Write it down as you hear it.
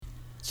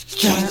When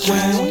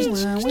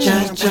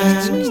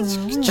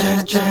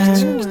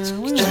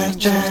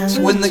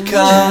the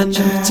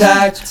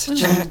contact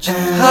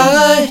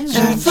high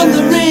from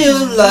the real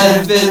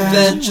life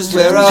adventures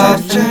wear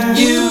off,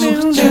 you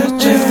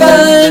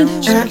find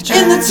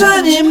in the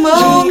tiny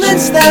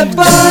moments that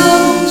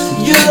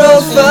bound your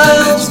old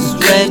files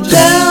rain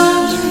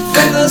down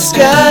from the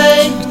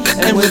sky,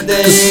 and when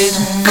they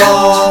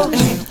fall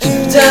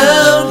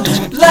down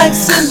like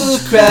cymbal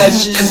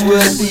crashes,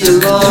 would the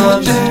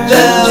alarm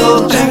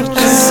bell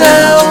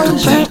sound?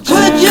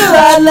 Would your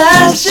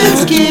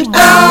eyelashes keep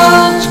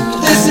on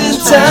this in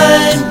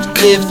time?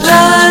 If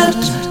not,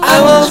 I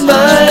won't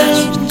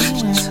mind.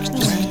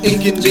 It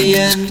can be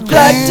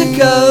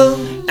impractical.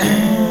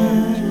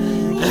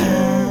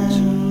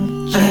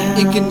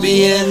 It can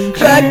be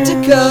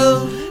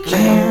impractical.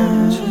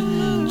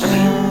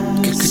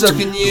 So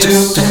can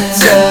you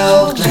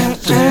tell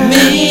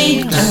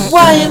me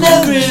why in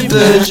every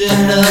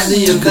version of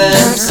the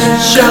events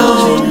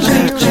shown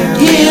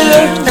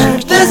here,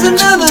 there's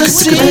another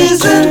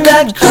season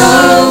that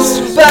crawls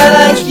by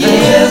like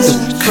years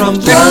from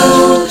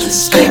blown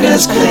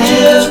speakers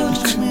clear?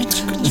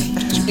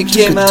 It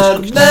came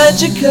out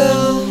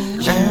magical.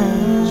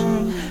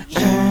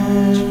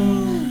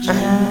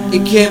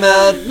 It came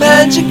out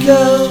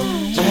magical.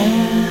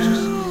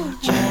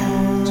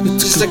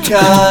 Just a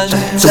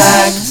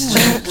contact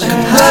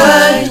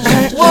high,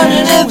 one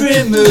in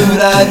every mood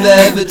I've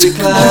ever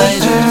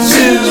declined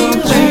to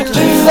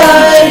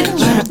find,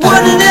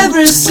 one in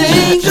every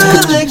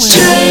single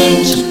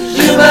exchange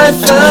you might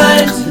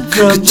find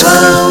from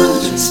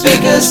blown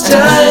speakers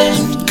time.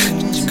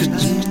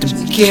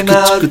 Came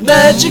out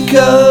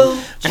magical.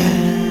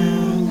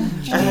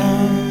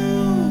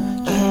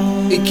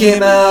 It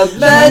came out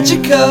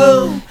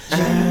magical.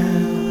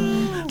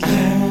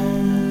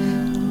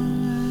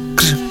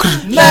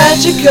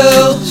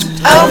 Magical,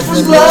 out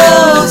from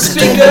blown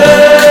speakers.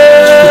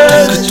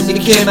 It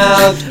came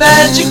out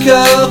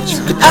magical,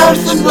 out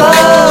from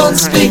blown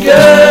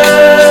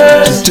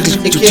speakers.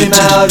 It came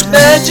out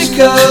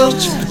magical,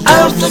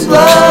 out from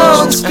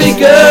blown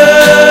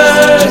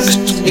speakers.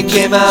 It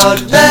came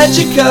out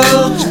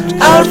magical,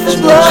 out from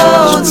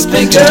blown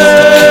speakers.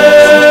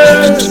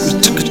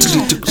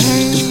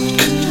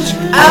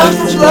 Out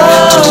from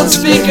blown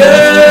speakers.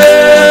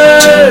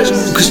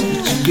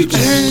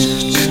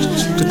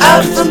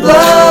 Out from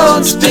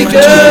blown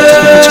speakers.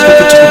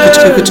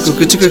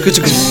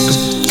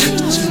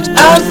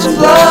 Out from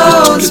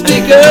blown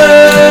speakers.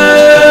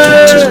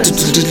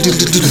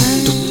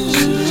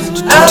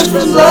 Out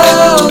from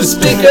blown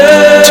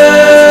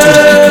speakers.